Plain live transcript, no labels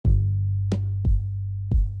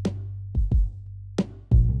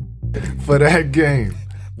For that game,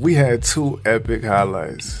 we had two epic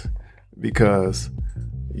highlights because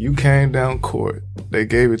you came down court. They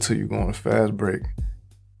gave it to you on a fast break.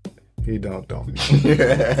 He dunked on me.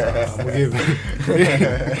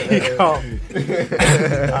 He caught me.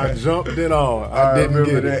 I jumped it on. I didn't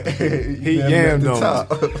get it. He yammed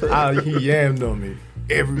on me. He yammed on me.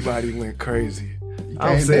 Everybody went crazy.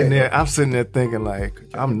 I'm sitting there thinking like,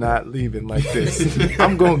 I'm not leaving like this.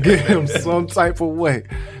 I'm going to get him some type of way.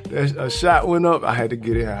 A shot went up. I had to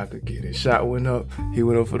get it. Shot went up. He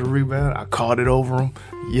went up for the rebound. I caught it over him.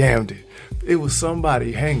 Yammed it. It was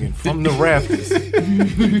somebody hanging from the rafters.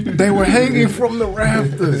 They were hanging from the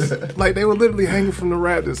rafters. Like, they were literally hanging from the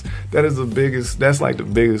rafters. That's like the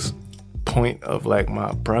biggest point of like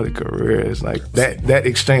my probably career. Is like that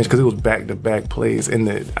exchange, because it was back-to-back plays. And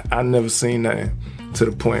I never seen nothing to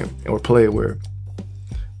the point or play where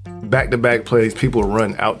back-to-back plays, people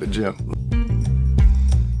run out the gym.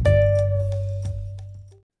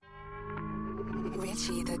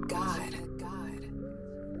 Richie the God.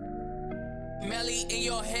 Melly in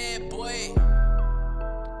your head, boy.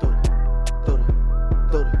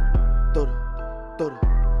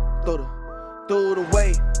 Through the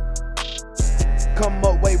way. Come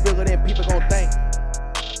up way realer than people gon' think.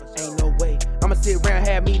 Ain't no way. I'ma sit around,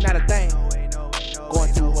 have me not a thing.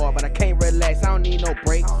 Going too hard, but I can't relax. I don't need no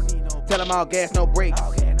breaks. Tell them all gas, no brakes.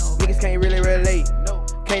 Niggas can't really relate.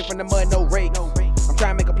 Came from the mud, no rake. I'm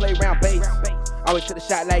trying to make a play round base. Always took the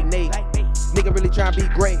shot like Nate. Nigga really trying to be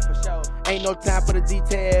great. Ain't no time for the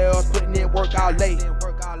details. Putting in work all late.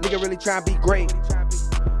 Nigga really trying to be great.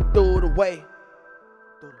 Through the way.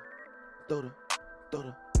 Through the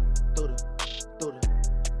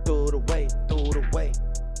way.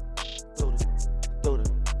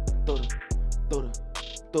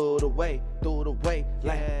 Through the way. Through the way.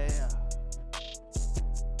 Yeah.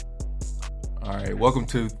 All right, welcome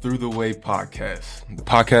to Through the Way podcast, the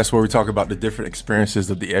podcast where we talk about the different experiences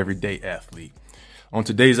of the everyday athlete. On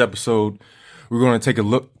today's episode, we're going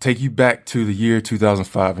to take you back to the year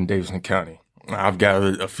 2005 in Davidson County. I've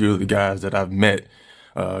gathered a few of the guys that I've met,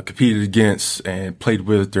 competed against, and played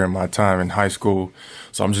with during my time in high school.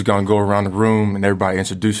 So I'm just going to go around the room and everybody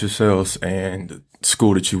introduce yourselves and the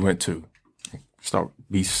school that you went to. Start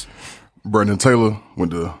with Beast. Brandon Taylor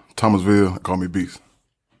went to Thomasville. Call me Beast.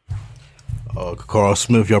 Coccaro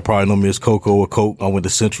Smith, y'all probably know me as Coco or Coke. I went to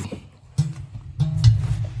Central.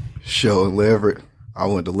 Shelton, Leverette. I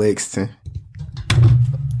went to Lexington.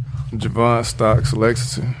 Javon Stocks,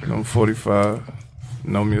 Lexington. I'm 45.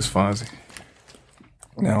 Know me as Fonzie.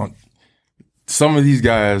 Now, some of these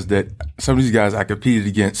guys I competed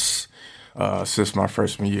against since my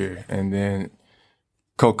freshman year, and then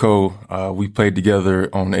Coco, we played together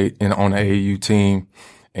on the AAU team,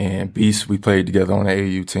 and Beast, we played together on the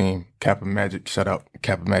AAU team. Kappa Magic, shout out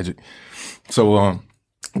Kappa Magic. So,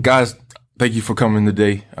 guys, thank you for coming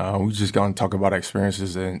today. We just gonna talk about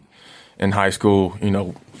experiences in high school. You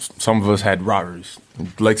know, some of us had rivalries.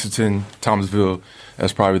 Lexington, Thomasville,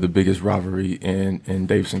 that's probably the biggest rivalry in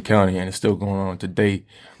Davidson County, and it's still going on today.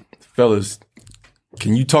 Fellas,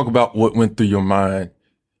 can you talk about what went through your mind,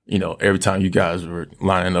 you know, every time you guys were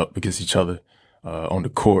lining up against each other on the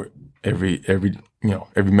court, every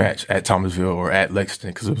match at Thomasville or at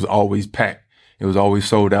Lexington, because it was always packed. It was always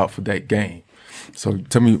sold out for that game. So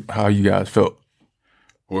tell me how you guys felt.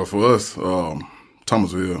 Well, for us,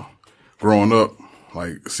 Thomasville, growing up,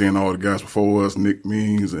 like seeing all the guys before us, Nick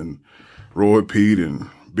Means and Roy Pete and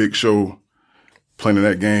Big Show playing in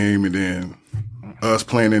that game, and then us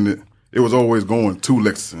playing in it, it was always going to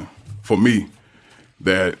Lexington for me,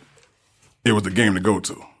 that it was the game to go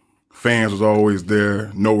to. Fans was always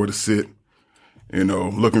there, nowhere to sit. You know,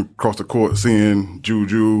 looking across the court, seeing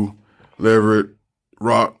Juju, Leverette,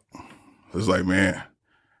 Rock. It's like, man,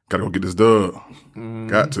 gotta go get this dub.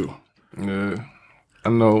 Got to. Yeah. I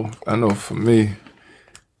know for me,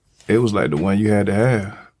 it was like the one you had to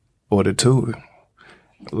have, or the two.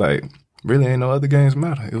 Like, really ain't no other games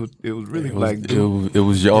matter. It was really it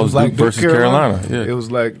was y'all's Duke versus Carolina. Yeah. It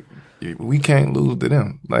was like, we can't lose to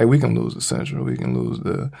them. Like, we can lose to Central, we can lose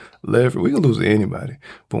to Leverette, we can lose to anybody.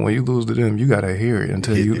 But when you lose to them, you gotta hear it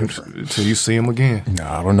until you see them again.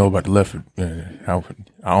 Nah, I don't know about the Leverette.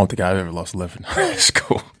 I don't think I've ever lost to Leverette in high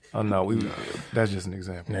school. Oh no, that's just an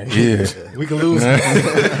example. Yeah, we can lose.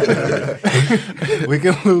 We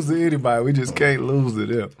can lose to anybody. We just can't lose to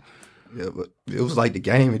them. Yeah, but it was like the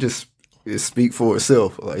game. It speak for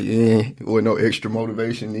itself. Like, there wasn't no extra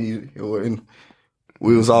motivation needed.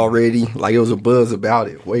 We was already, like, it was a buzz about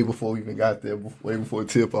it way before we even got there, way before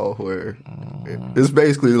tip-off, where it's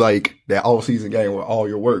basically like that all-season game where all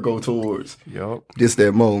your work go towards just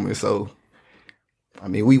that moment. So I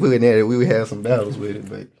mean, we went at it. We would have some battles with it,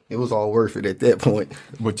 but it was all worth it at that point.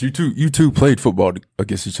 But you two played football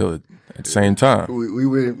against each other at the same time.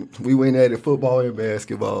 We went at it football and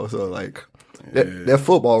basketball. So like that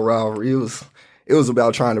football rivalry, it was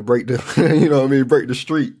about trying to break the break the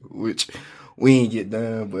streak, which we ain't get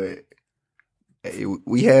done, but hey,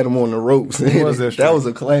 we had them on the ropes. What was that streak? That was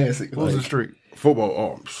a classic. What was the streak?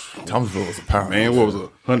 Football Thomasville was a power. Man, what was a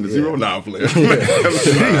 100-0? Nah, I'm playing.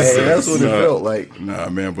 Hey, that's what it felt like. Nah,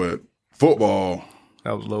 man, but football,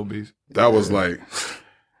 That was low beast. that was like,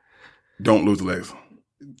 don't lose the legs.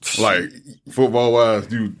 Like,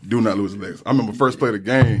 football-wise, you do not lose the legs. I remember first play of the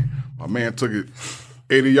game, my man took it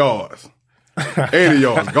 80 yards. 80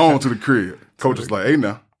 yards, gone to the crib. Coach was like, hey,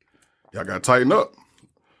 now, y'all got to tighten up.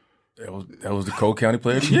 That was the Cole County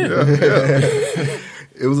Player of the Year. Yeah.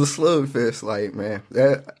 It was a slugfest, like, man.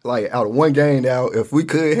 That, like, out of one game out, if we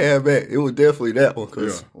could have that, it was definitely that one,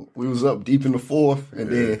 because we was up deep in the fourth, and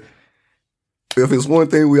then if it's one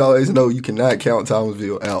thing we always know, you cannot count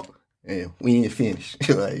Thomasville out, and we ain't finished.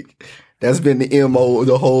 Like, that's been the MO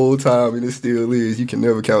the whole time, and it still is. You can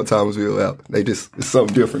never count Thomasville out. It's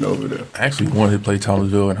something different over there. I actually wanted to play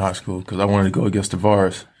Thomasville in high school because I wanted to go against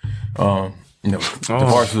DeVars.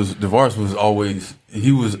 DeVars was always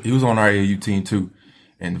he was on our AAU team too,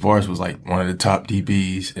 and DeVars was like one of the top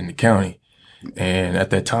DBs in the county. And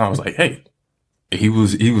at that time, I was like, hey, he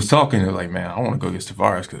was talking and like, man, I want to go against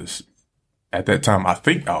DeVars because at that time I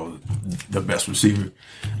think I was the best receiver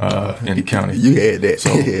in the county. You had that,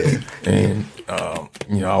 so, and I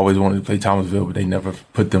always wanted to play Thomasville, but they never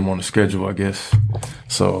put them on the schedule, I guess.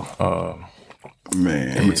 So,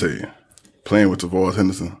 man, let me tell you, playing with DeVars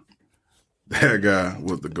Henderson. That guy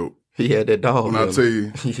was the GOAT. He had that dog. When I tell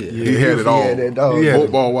you, he had it all. He had that dog.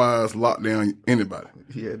 Football-wise, locked down anybody.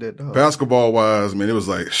 He had that dog. Basketball-wise, man, it was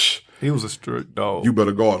like, shh. He was a strict dog. You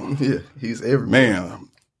better guard him. Yeah, he's everywhere. Man,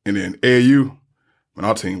 and then AAU, when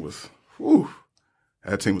our team was,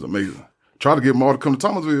 that team was amazing. Try to get them all to come to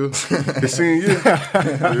Thomasville his senior year.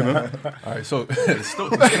 All right, so the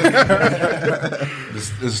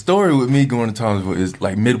story with me going to Thomasville is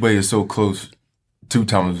like Midway is so close to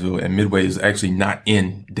Thomasville, and Midway is actually not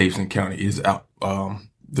in Davidson County. It's out.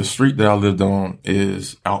 The street that I lived on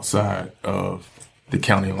is outside of the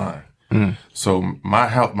county line. So my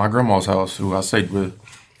house, my grandma's house, who I stayed with,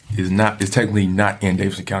 is technically not in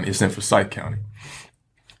Davidson County. It's in Forsyth County.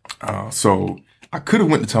 So I could have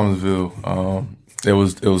went to Thomasville. There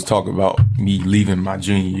was talk about me leaving my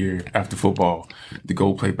junior year after football to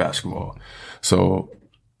go play basketball. So,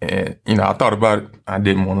 and I thought about it. I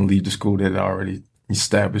didn't want to leave the school that I already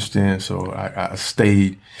established in, so I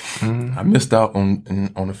stayed. I missed out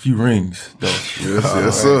on a few rings though.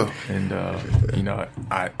 Yes, sir. And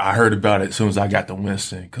I heard about it as soon as I got to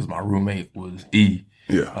Winston because my roommate was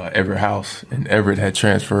Everett House, and Everett had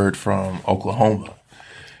transferred from Oklahoma,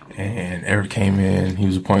 and Everett came in. He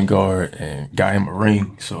was a point guard and got him a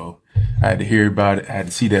ring, so I had to hear about it. I had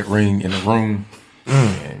to see that ring in the room,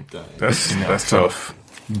 and that's tough.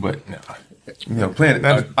 But playing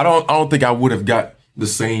it, I don't think I would have got the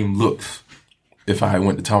same looks if I had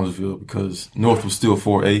went to Thomasville because North was still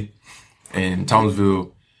 4A, and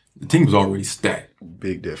Thomasville, the team was already stacked.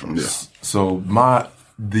 Big difference. Yeah. So I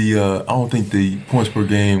don't think the points per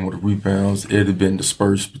game or the rebounds, it'd have been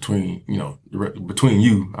dispersed between you.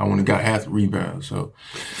 I wouldn't have got half the rebounds. So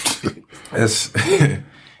it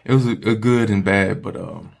was a good and bad, but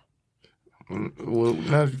well,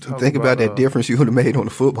 now you talk think about that difference you would have made on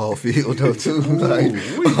the football field, though, too. Like,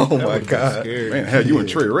 oh my God, man! Had you and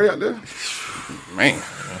Trey Ray out there, man.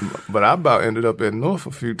 But I about ended up at North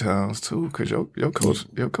a few times too, because your coach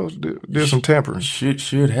did some tampering. Should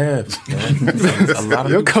have. A lot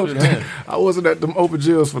of your coach. should have. I wasn't at them open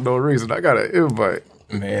gyms for no reason. I got an invite.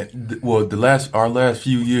 Man, well, our last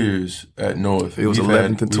few years at North, it was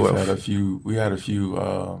 11th and 12th. We had a few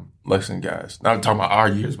Lexington guys. Not talking about our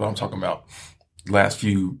years, but I'm talking about last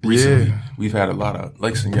few recently. Yeah. We've had a lot of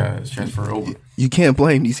Lexington guys transfer over. You can't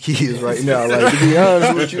blame these kids right now. Like, to be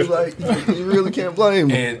honest with you, like you really can't blame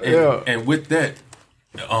them. And with that,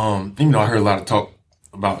 I heard a lot of talk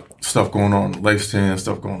about stuff going on in Lexington,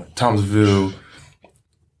 stuff going on in Thomasville.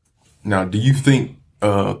 Now, do you think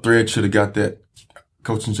Thread should have got that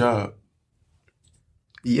coaching job?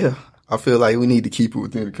 Yeah, I feel like we need to keep it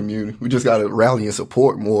within the community. We just got to rally and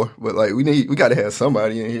support more. But like we got to have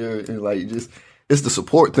somebody in here and like just it's the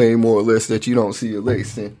support thing more or less that you don't see at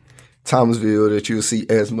Lexington, Thomasville that you'll see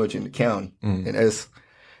as much in the county, and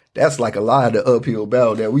that's like a lot of the uphill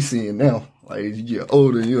battle that we seeing now. Like as you get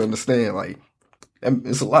older, you understand like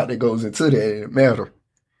it's a lot that goes into that and it matter.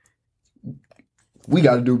 We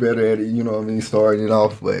got to do better at it. You know what I mean? Starting it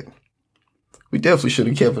off, but we definitely should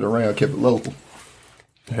have kept it around, kept it local.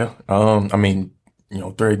 Yeah. I mean,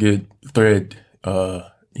 Thread,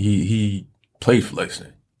 he played for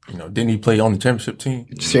Lexington. Didn't he play on the championship team?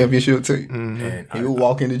 Championship team. Mm-hmm. And he would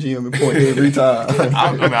walk in the gym and point every time.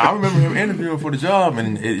 I remember him interviewing for the job,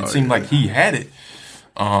 and it seemed like he had it.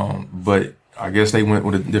 But I guess they went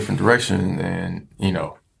with a different direction, and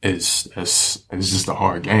it's just a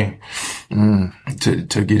hard game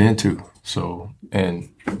to get into. So,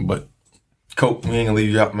 but Coach, we ain't gonna leave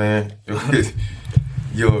you out, man.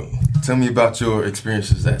 Tell me about your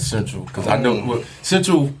experiences at Central, because I know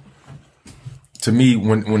Central. To me,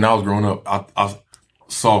 when I was growing up, I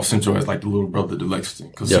saw Central as like the little brother to Lexington,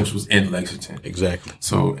 because Central was in Lexington. Exactly.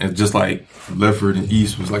 So, and just like Leverette and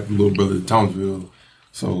East was like the little brother to Thomasville.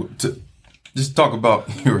 So, just talk about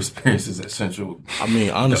your experiences at Central. I mean,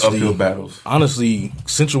 honestly, the uphill battles. Honestly,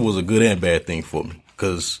 Central was a good and bad thing for me,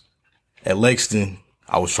 because at Lexington,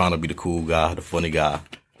 I was trying to be the cool guy, the funny guy.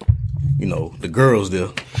 The girls there.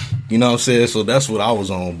 You know what I'm saying? So that's what I was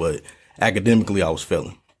on, but academically, I was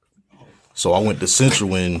failing. So I went to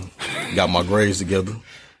Central and got my grades together.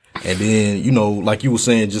 And then, like you were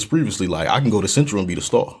saying just previously, like I can go to Central and be the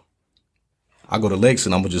star. I go to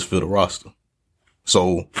Lexington, I'm going to just fill the roster.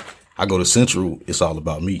 So I go to Central, it's all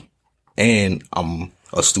about me. And I'm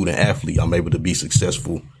a student athlete. I'm able to be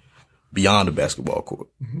successful beyond the basketball court.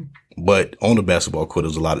 Mm-hmm. But on the basketball court,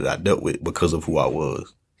 there's a lot that I dealt with because of who I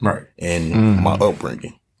was. Right. And my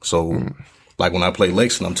upbringing. So like when I play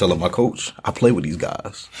Lexington, I'm telling my coach, I play with these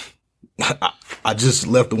guys. I just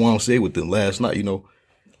left the one said with them last night,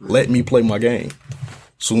 let me play my game.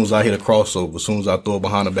 As soon as I hit a crossover, as soon as I throw a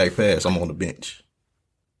behind the back pass, I'm on the bench.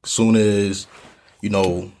 As soon as,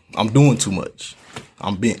 I'm doing too much,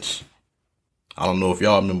 I'm bench. I don't know if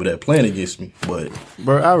y'all remember that playing against me, but.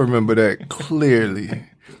 Bro, I remember that clearly.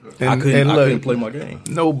 I couldn't play my game.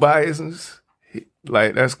 No biases.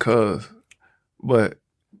 Like, that's cuz. But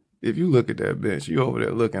if you look at that bench, you over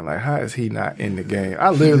there looking like, how is he not in the game?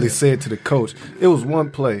 I literally said to the coach, it was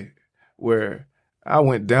one play where I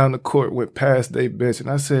went down the court, went past their bench,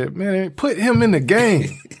 and I said, man, put him in the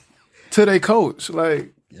game to their coach.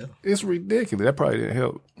 Like, it's ridiculous. That probably didn't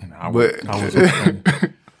help. I wasn't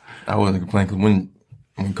complaining because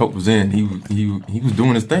when Coach was in, he was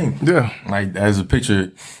doing his thing. Yeah. Like, there's a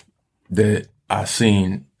picture that I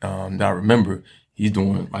seen that I remember. He's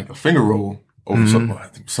doing like a finger roll over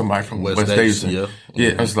somebody from West Davidson.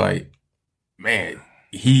 Yeah, I was like, man,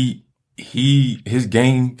 his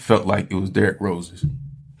game felt like it was Derrick Rose's,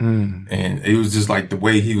 and it was just like the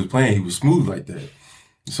way he was playing. He was smooth like that.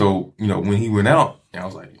 So when he went out, I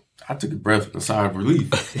was like, I took a sigh of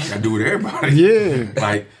relief. Like I do with everybody. Yeah,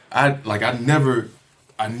 I never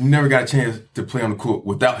got a chance to play on the court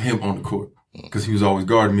without him on the court, because he was always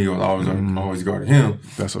guarding me, or I was always guarding him.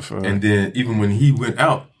 That's a fact. And then even when he went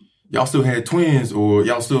out, y'all still had twins, or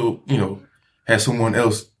y'all still, had someone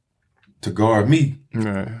else to guard me.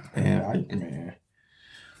 Right. And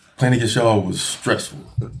playing against y'all was stressful.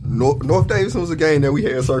 North Davidson was a game that we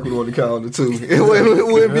had circled on the calendar too. It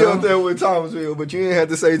wouldn't be up there with Thomasville, but you didn't have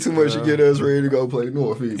to say too much to get us ready to go play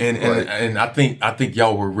North either. And I think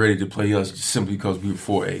y'all were ready to play us simply because we were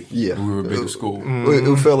 4A. Yeah, we were a bigger school.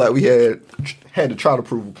 It felt like we had to try to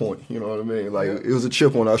prove a point. You know what I mean? Like it was a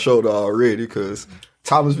chip on our shoulder already because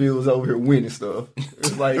Thomasville was over here winning stuff.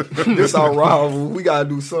 It's like, this our rival. We got to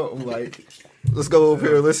do something. Like, let's go over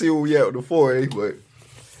here. Let's see where we at with the 4A. But,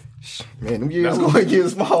 man, them years going to get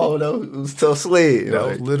small, though. It was tough sled. That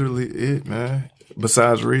was literally it, man.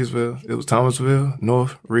 Besides Reedsville, it was Thomasville,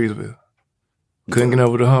 North, Reedsville. Couldn't get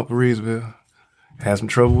over the hump of Reedsville. Had some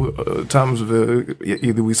trouble with Thomasville.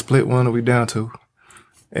 Either we split one or we down two.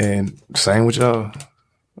 And same with y'all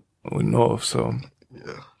with North, so...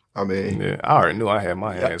 I mean, yeah, I already knew I had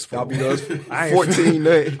my hands full. Y'all beat us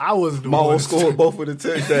 14-8. I was the Maul one scored both of the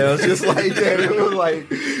touchdowns, just like that. It was like,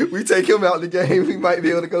 we take him out the game, we might be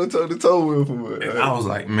able to go toe to toe with him. And I was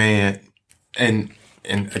like, man, and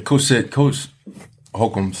Coach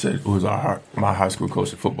Holcomb said, who was my high school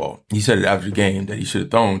coach at football. He said it after the game that he should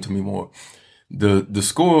have thrown to me more. The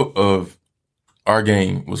score of our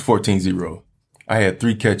game was 14-0. I had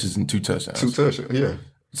 3 catches and 2 touchdowns. 2 touchdowns, yeah.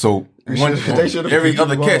 So every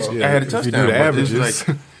other catch, I had a touchdown. The averages.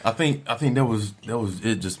 Like, I think that was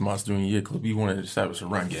it. Just my junior year, because we wanted to establish a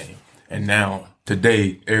run game, and now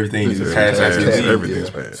today everything is pass.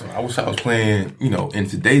 Everything's pass. So I wish I was playing, in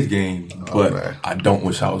today's game, but I don't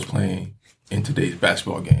wish I was playing in today's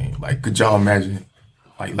basketball game. Like, could y'all imagine,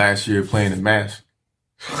 like last year playing in mass?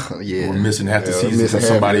 Yeah, we're missing half the season because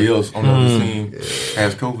somebody else on the other team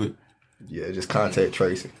has COVID. Yeah, just contact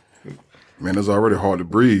tracing. Man, it's already hard to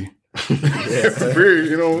breathe Period,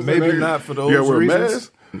 you know what I'm saying? Maybe not for those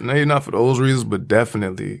reasons. Maybe not for those reasons, but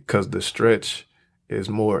definitely because the stretch is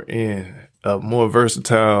more in. A more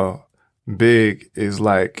versatile big is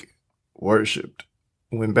like worshipped.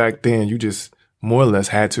 When back then you just more or less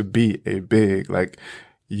had to be a big. Like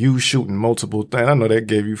you shooting multiple things. I know that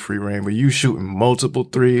gave you free reign, but you shooting multiple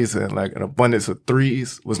threes and like an abundance of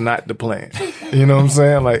threes was not the plan. You know what I'm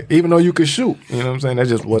saying? Like even though you could shoot, you know what I'm saying? That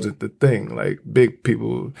just wasn't the thing. Like big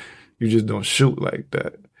people, you just don't shoot like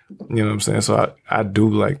that. You know what I'm saying? So I do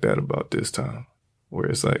like that about this time, where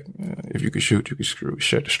it's like, if you can shoot, you can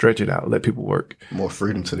stretch it out, let people work. More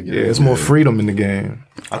freedom to the game. Yeah, it's more freedom in the game.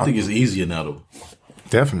 I think it's easier now, though.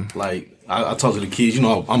 Definitely. Like, I talk to the kids. You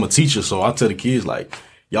know, I'm a teacher, so I tell the kids, like,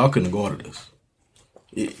 y'all couldn't have guarded us.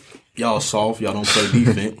 Y'all soft. Y'all don't play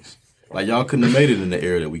defense. Like, y'all couldn't have made it in the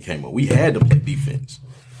era that we came up. We had to play defense.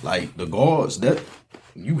 Like, the guards,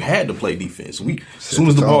 you had to play defense. As soon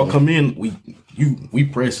as the ball come in, we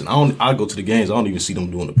pressing. I go to the games. I don't even see them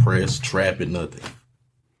doing the press, trapping, nothing.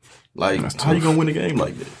 Like, how you gonna win a game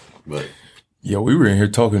like that? But yeah, we were in here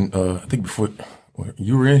talking. I think before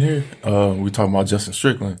you were in here, we were talking about Justin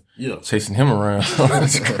Strickland. Yeah, chasing him around.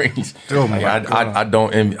 That's crazy. Oh my God. I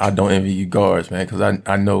don't envy you guards, man, because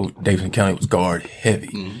I know Davidson County was guard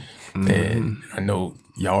heavy, and I know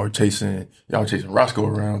y'all were chasing Roscoe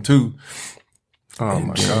around too. Oh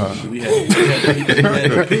my God. We had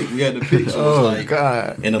the pick. We had the pick. So oh it's like,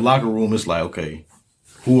 God. In the locker room, it's like, okay,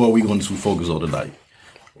 who are we going to focus on tonight?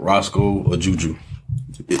 Roscoe or Juju?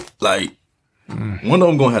 One of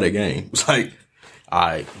them gonna have that game. It's like, all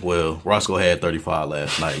right, well, Roscoe had 35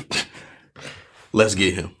 last night. Let's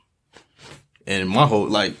get him. And my whole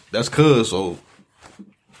that's cuz, so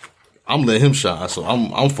I'm letting him shine. So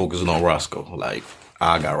I'm focusing on Roscoe. Like,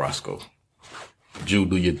 I got Roscoe. Ju,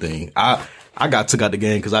 do your thing. I got took out the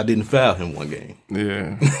game because I didn't foul him one game.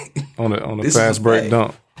 Yeah, on the fast break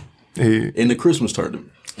dunk. In the Christmas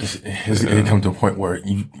tournament. It comes to a point where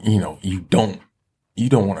you don't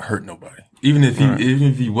want to hurt nobody. Even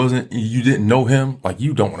if he wasn't, you didn't know him, like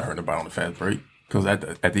you don't want to hurt nobody on the fast break, because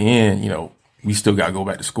at the end, we still got to go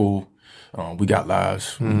back to school. We got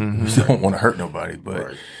lives. We still don't want to hurt nobody.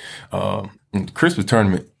 But the Christmas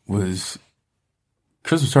tournament was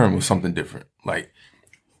something different. Like,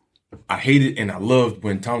 I hated and I loved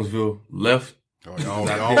when Thomasville left. Oh, y'all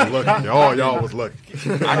was lucky. Y'all was lucky.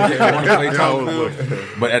 I didn't want to play Thomasville,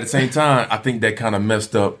 but at the same time, I think that kind of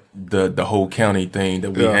messed up the whole county thing that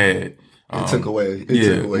we had. It took away.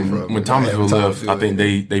 When Thomasville left, I think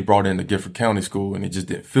they brought in the Gifford County School, and it just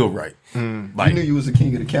didn't feel right. Like, you knew you was the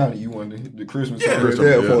king of the county. You wanted the Christmas. Everybody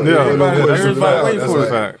waiting for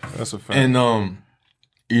it. That's a fact. And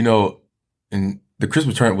and the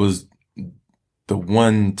Christmas tournament was the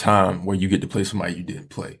one time where you get to play somebody you didn't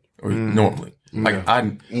play or normally. Like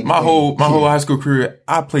my whole high school career,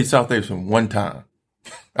 I played South Davidson one time.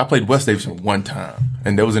 I played West Davidson one time,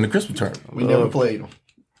 and that was in the Christmas tournament. We never played them.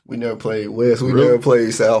 We never played West. We never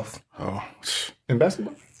played South. Oh, in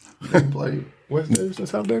basketball, we never played West Davidson,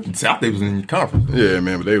 South Davidson. South Davidson in the conference. Yeah,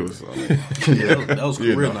 man, but they was. That was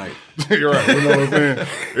career night. You're right. You know what I'm saying?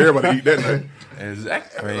 Everybody eat that night.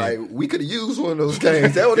 Exactly. Like, we could have used one of those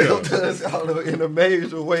games. That would have helped us out in a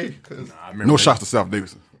major way. No shots to South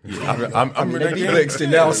Davidson. Yeah, I remember that game. Lexington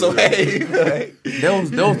now, so hey, that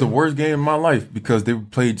was the worst game of my life because they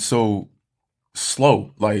played so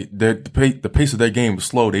slow. Like the pace of their game was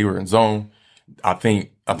slow. They were in zone. I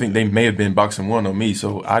think they may have been boxing one on me,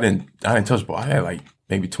 so I didn't touch the ball. I had like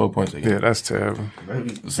maybe 12 points a game. Yeah, that's terrible.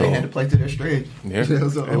 So, they had to play to their stretch. Yeah,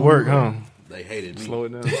 it worked, huh? They hated me. Slow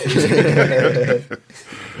it down.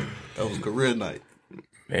 That was career night.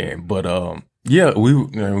 Man, but yeah, we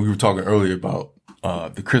were talking earlier about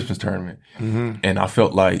the Christmas tournament, and I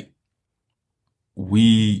felt like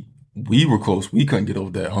we were close. We couldn't get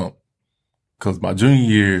over that hump because my junior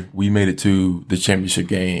year we made it to the championship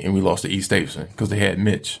game and we lost to East Davidson because they had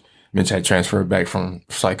Mitch. Mitch had transferred back from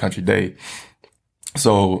Side Country Day,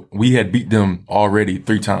 so we had beat them already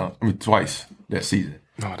twice that season.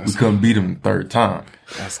 We couldn't beat them the third time.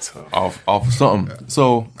 That's tough. Off of something.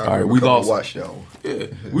 So all right, we lost. Watch y'all. Yeah,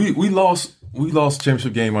 we lost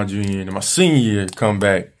championship game my junior year, and my senior year come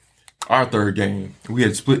back. Our third game, we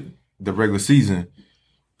had split the regular season,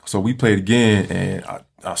 so we played again, and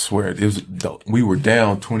I swear we were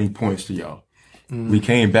down 20 points to y'all. We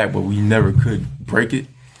came back, but we never could break it,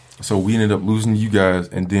 so we ended up losing to you guys,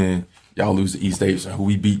 and then y'all lose to East Davidson, who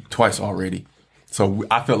we beat twice already. So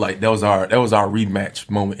I felt like that was our rematch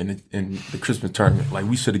moment in the Christmas tournament. Like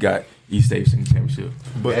we should have got East Davidson championship.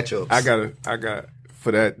 But matchups. I got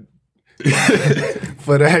for that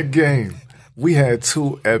for that game. We had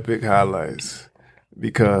two epic highlights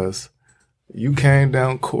because you came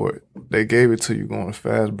down court. They gave it to you on a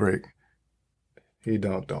fast break. He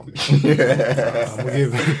dunked on me. I'm gonna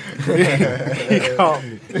give him. He caught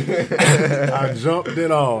me. I jumped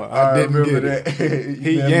it on. I didn't get it.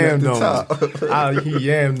 He yammed on me. He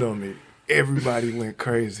yammed on me. Everybody went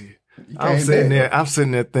crazy. I'm sitting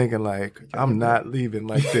there thinking like, I'm not leaving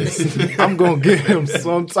like this. I'm gonna get him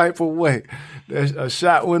some type of way. A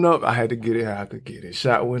shot went up. I had to get it how I could get it.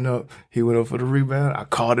 Shot went up. He went up for the rebound. I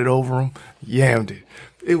caught it over him. Yammed it.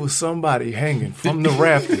 It was somebody hanging from the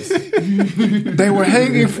rafters. They were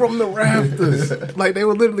hanging from the rafters. Like, they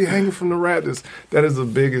were literally hanging from the rafters. That's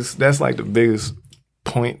like the biggest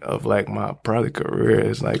point of like my probably career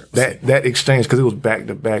is like that exchange, because it was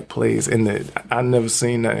back-to-back plays. And I never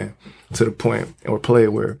seen nothing to the point or play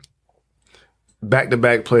where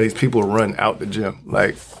back-to-back plays, people run out the gym.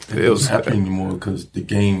 Like, it was happening anymore because the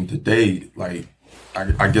game today, like,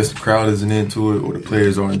 I guess the crowd isn't into it or the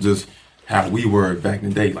players aren't just how we were back in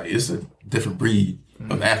the day. Like, it's a different breed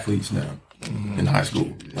of athletes now in high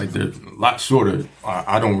school. Like, they're a lot shorter.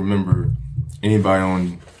 I don't remember anybody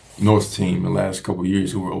on North's team in the last couple of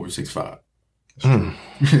years who were over 6'5".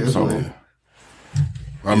 So,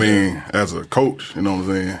 I mean, as a coach, you know what I'm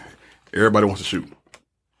saying? Everybody wants to shoot.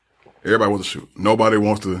 Nobody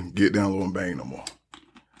wants to get down low and bang no more.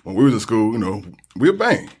 When we was in school, you know, we'd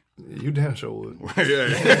bang. You damn sure would.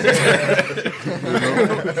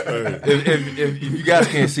 If you guys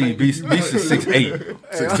can't see, Beast is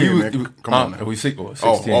 6'8". 16, man. Come on now. We 16.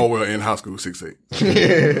 Well, in high school,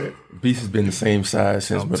 6'8". Beast has been the same size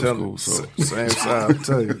since middle school. So. Same size, I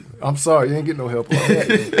tell you. I'm sorry, you ain't getting no help on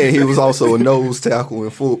that. And he was also a nose tackle in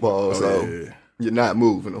football, you're not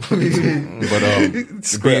moving him. But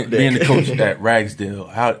being the coach at Ragsdale,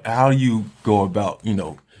 how do you go about, you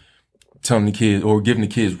know, telling the kids or giving the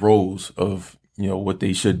kids roles of, you know, what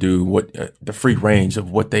they should do, what the free range of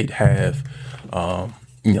what they'd have,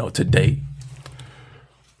 you know, today?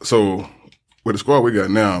 So with the squad we got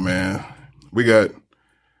now, man, we got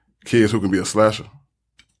kids who can be a slasher.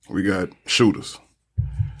 We got shooters.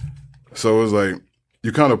 So it's like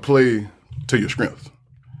you kind of play to your strengths.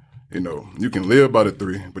 You know, you can live by the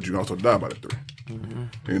three, but you can also die by the three.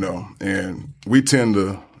 You know, and we tend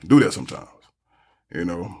to do that sometimes. You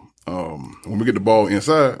know, when we get the ball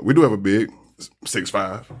inside, we do have a big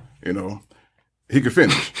 6'5". You know, he can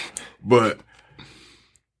finish, but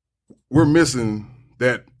we're missing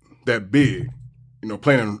that big. You know,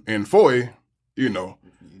 playing in 4A, you know,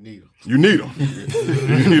 you need them.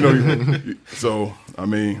 You know, so I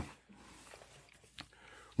mean,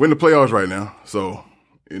 we're in the playoffs right now, so.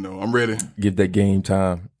 You know, I'm ready. Give that game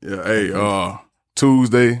time. Yeah. Hey,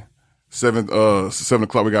 Tuesday, 7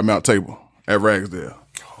 o'clock, we got Mount Tabor at Ragsdale.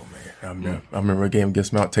 Oh man, I remember a game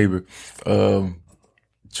against Mount Tabor. Junior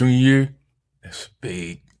year, it's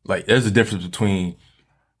big. Like, there's a difference between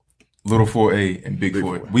little 4A and big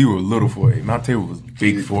 4A. We were little 4A. Mount Tabor was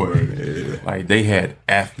big 4A. Yeah. Like, they had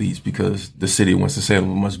athletes because the city of Winston-Salem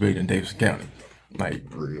was much bigger than Davidson County. Like,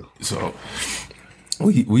 real. So.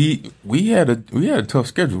 We had a tough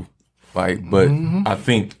schedule, like, but I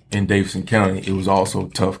think in Davidson County it was also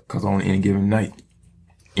tough because on any given night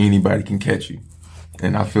anybody can catch you,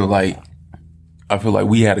 and I feel like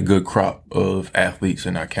we had a good crop of athletes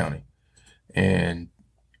in our county, and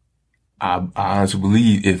I honestly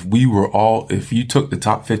believe if you took the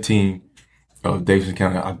top 15 of Davidson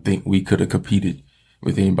County, I think we could have competed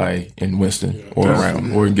with anybody in Winston or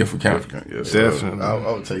around or in Gifford County. Yes, definitely,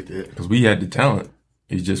 I would take that because we had the talent.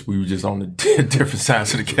 It's just we were just on the different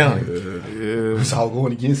sides of the county. Yeah, it's all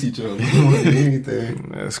going against each other.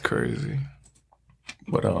 Anything. That's crazy.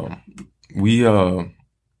 But we had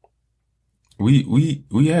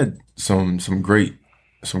some great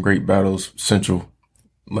battles. Central,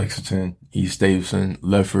 Lexington, East Davidson,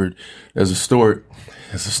 Leverette. There's a story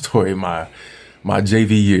my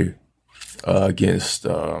JV year against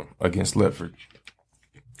Leverette.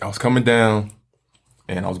 I was coming down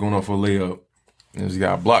and I was going up for a layup. And this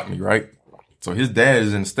guy blocked me, right? So his dad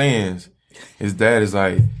is in the stands. His dad is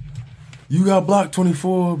like, "You got blocked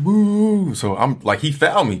 24, boo." So I'm like, he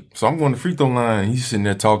fouled me. So I'm going to the free throw line. He's sitting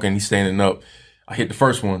there talking. He's standing up. I hit the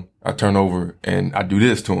first one. I turn over and I do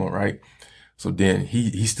this to him, right? So then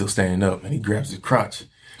he's still standing up and he grabs his crotch.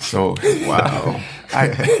 So wow.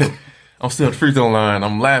 I'm still at the free throw line.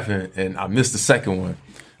 I'm laughing and I missed the second one.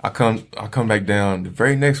 I come back down. The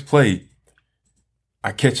very next play,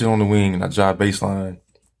 I catch it on the wing and I drive baseline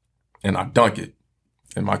and I dunk it.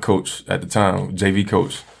 And my coach at the time, JV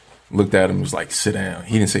coach, looked at him and was like, "Sit down."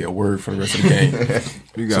 He didn't say a word for the rest of the game.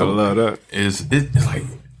 You gotta love that.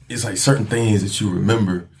 It's like certain things that you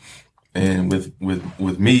remember. And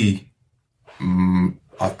with me,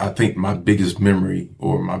 I think my biggest memory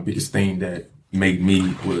or my biggest thing that made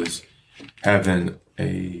me was having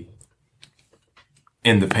a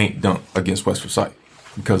in the paint dunk against West Forsyth,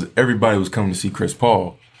 because everybody was coming to see Chris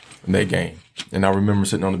Paul in that game. And I remember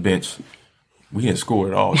sitting on the bench. We didn't score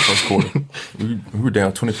at all the first quarter. we were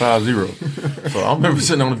down 25-0. So I remember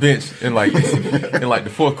sitting on the bench in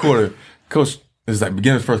the fourth quarter, Coach, it's like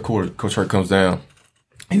beginning of the first quarter, Coach Hurt comes down.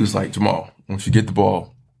 He was like, Jamal, I want you to get the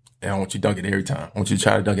ball, and I want you to dunk it every time. I want you to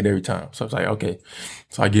try to dunk it every time. So I was like, okay.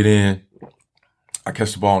 So I get in, I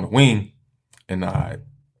catch the ball on the wing, and I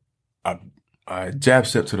jab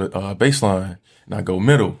step to the baseline, and I go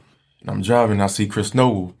middle, and I'm driving, and I see Chris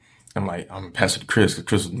Noble. I'm like, I'm gonna pass it to Chris, because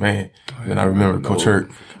Chris was the man. And I remember Coach Hurt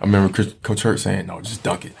saying, no, just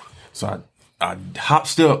dunk it. So I hop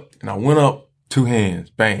step, and I went up, two hands,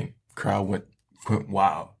 bang. Crowd went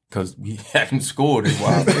wild, because we hadn't scored in a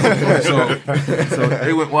while. so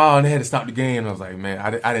they went wild, and they had to stop the game. And I was like, man,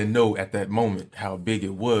 I didn't know at that moment how big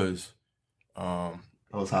it was. Because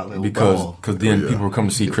then people were coming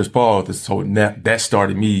to see Chris Paul. So that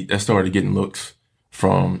started getting looks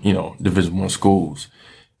from, Division I schools.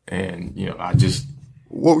 And, I just...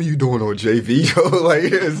 What were you doing on JV, yo? Like,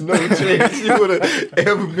 there's no chance you would have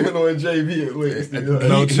ever been on JV at Lexington.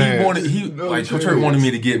 No chance. Coach Hurt wanted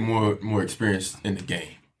me to get more experience in the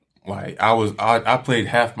game. Like, I played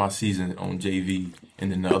half my season on JV,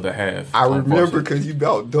 and then the other half. I remember because you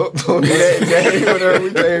about dunked on that game whenever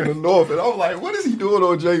we came to North, and I was like, "What is he doing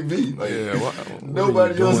on JV?" Like,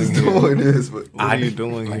 nobody else is doing this. But what are you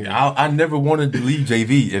doing here? I never wanted to leave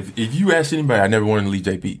JV. If you ask anybody, I never wanted to leave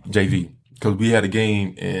JV because we had a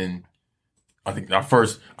game in, I think our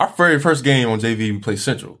very first game on JV, we played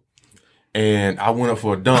Central. And I went up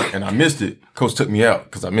for a dunk and I missed it. Coach took me out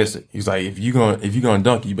because I missed it. He's like, if you gonna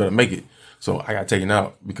dunk, you better make it. So I got taken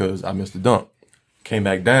out because I missed the dunk. Came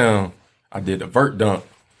back down, I did a vert dunk,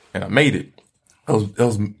 and I made it.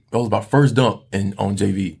 That was my first dunk on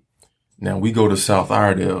JV. Now we go to South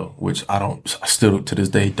Iredale, which I still to this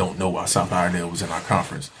day don't know why South Iredale was in our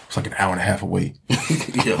conference. It's like an hour and a half away.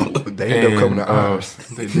 They ended up coming to ours.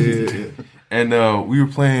 They did. And we were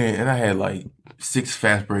playing, and I had like 6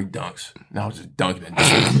 fast break dunks. And I was just dunking and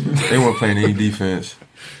dunking. They weren't playing any defense.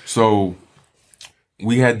 So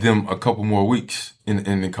we had them a couple more weeks,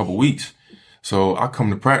 in a couple weeks. So I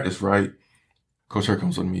come to practice, right? Coach Hurt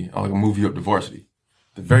comes with me. I'm like, I'll move you up to varsity.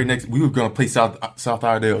 The very next, we were going to play South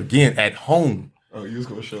Iredale again at home. Oh, you was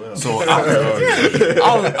going to show out. So I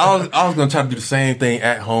was going to try to do the same thing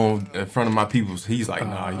at home in front of my people. He's like,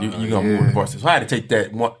 nah, you're going to move to varsity. So I had to take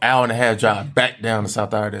that 1 hour and a half drive back down to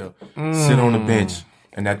South Iredale, sit on the bench.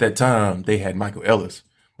 And at that time, they had Michael Ellis.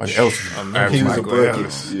 Michael Ellis he was a bucket.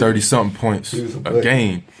 30-something points a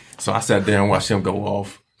game. So I sat there and watched him go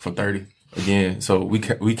off for 30 again. So we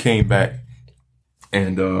came back.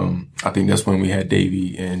 And I think that's when we had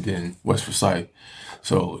Davie and then West Forsyth.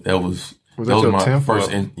 So that was my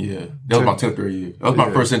first that was my 10th grade year. That was my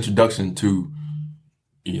first introduction to,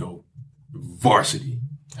 varsity.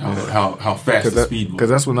 How fast the speed was. Because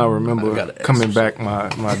that's when I remember coming back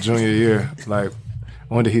my junior year. Like,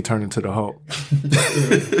 when did he turn into the Hulk?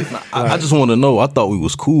 I just want to know. I thought we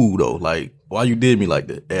was cool though. Like, why you did me like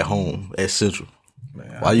that at home at Central?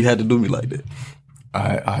 Man, why you had to do me like that?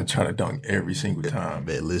 I try to dunk every single time.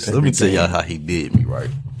 Man, listen, let me tell y'all how he did me, right?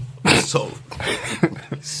 So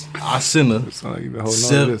I send her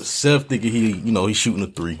Seth thinking he's shooting a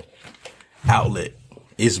 3. Outlet.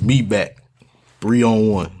 It's me back.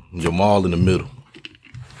 3-on-1. Jamal in the middle.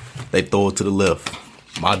 They throw it to the left.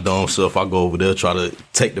 My dumb self, I go over there, try to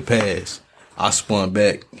take the pass. I spun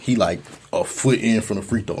back. He like a foot in from the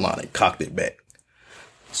free throw line and cocked it back.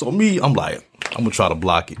 So me, I'm like, I'm going to try to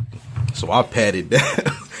block it. So I patted down.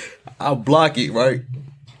 I block it, right?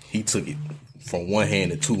 He took it from one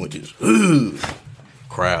hand to 2 inches. Ugh.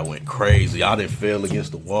 Crowd went crazy. I didn't fell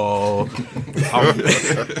against the wall.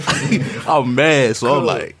 I'm mad. So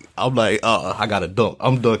I'm like, I got to dunk.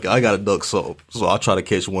 I got to dunk something. So I try to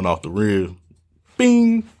catch one off the rim.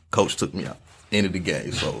 Bing. Coach took me out. End of the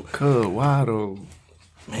game. So, why though?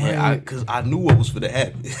 Man, because I knew what was going to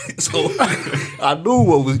happen. So I knew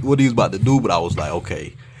what he was about to do, but I was like,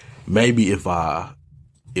 okay, maybe if I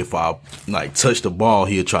like touch the ball,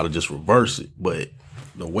 he'll try to just reverse it. But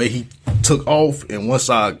the way he took off, and once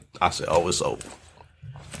I said, oh, it's over.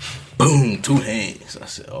 Boom, 2 hands. I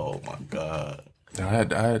said, oh my God. I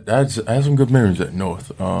had some good memories at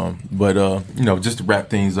North. But just to wrap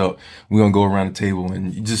things up, we're gonna go around the table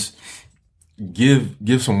and you just give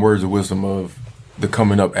some words of wisdom of the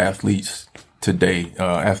coming up athletes today,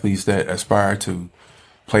 athletes that aspire to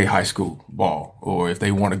play high school ball, or if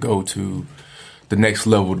they want to go to the next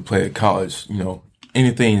level to play at college, you know,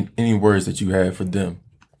 any words that you have for them?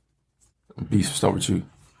 Beast, start with you.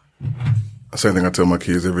 Same thing I tell my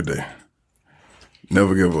kids every day.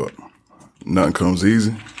 Never give up. Nothing comes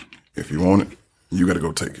easy. If you want it, you got to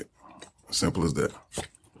go take it. Simple as that.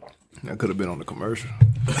 That could have been on the commercial.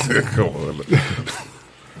 Come on.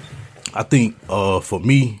 I think for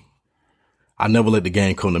me, I never let the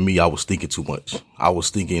game come to me. I was thinking too much. I was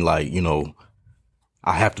thinking like, you know,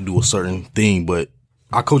 I have to do a certain thing, but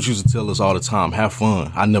our coach used to tell us all the time, have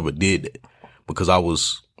fun. I never did that because I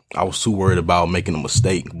was too worried about making a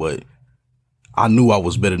mistake, but I knew I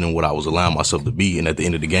was better than what I was allowing myself to be. And at the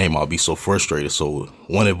end of the game, I'll be so frustrated. So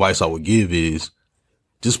one advice I would give is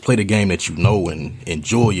just play the game that you know and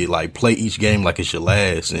enjoy it. Like play each game like it's your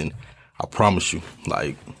last. And I promise you,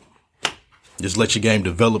 like, just let your game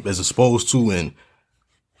develop as it's supposed to and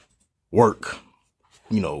work,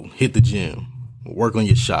 you know, hit the gym, work on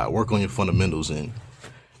your shot, work on your fundamentals. And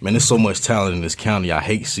man, there's so much talent in this county. I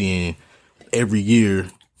hate seeing every year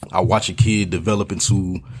I watch a kid develop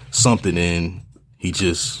into something and he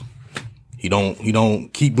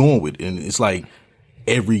don't keep going with it. And it's like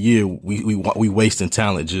every year we wasting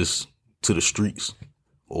talent just to the streets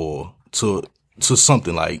or to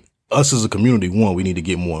something. Like us as a community, we need to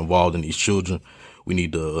get more involved in these children. We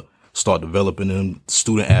need to start developing them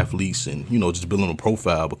student athletes and, you know, just building a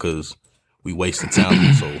profile because we wasting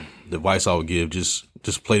talent. So the advice I would give, just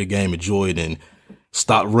play the game, enjoy it, and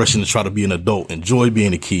stop rushing to try to be an adult. Enjoy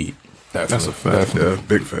being a kid. That's a fact. Yeah,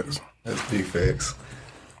 big facts. That's big facts.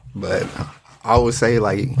 But I would say,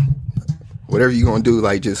 like, whatever you're going to do,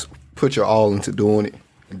 like, just put your all into doing it.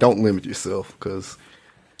 And don't limit yourself because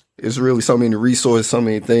it's really so many resources, so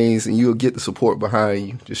many things, and you'll get the support behind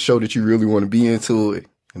you. Just show that you really want to be into it.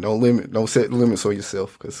 And don't set limits on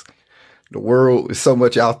yourself because the world is so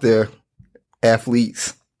much out there.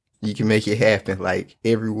 Athletes, you can make it happen, like,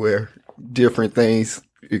 everywhere. Different things.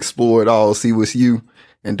 Explore it all. See what's you.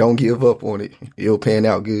 And don't give up on it. It'll pan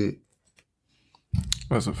out good.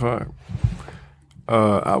 That's a fact.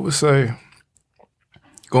 I would say,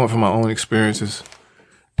 going from my own experiences,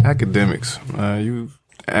 academics,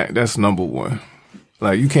 that's number one.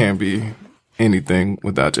 Like, you can't be anything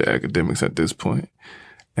without your academics at this point.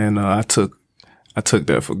 And I took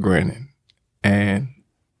that for granted. And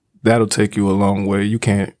that'll take you a long way. You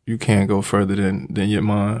can't go further than your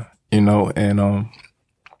mind, you know. And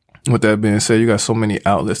with that being said, you got so many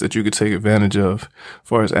outlets that you could take advantage of as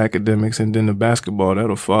far as academics, and then the basketball,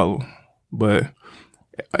 that'll follow. But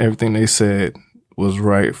everything they said was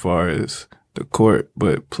right as far as the court,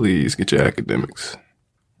 but please get your academics.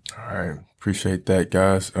 All right. Appreciate that,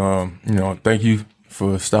 guys. You know, thank you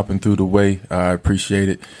for stopping through the way. I appreciate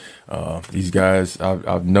it. These guys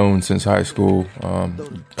I've known since high school.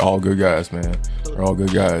 All good guys, man. They're all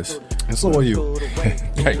good guys. And so are you.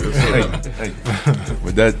 Hey.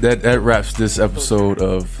 But that wraps this episode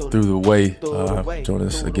of Through the Way. Join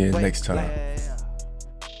us again next time.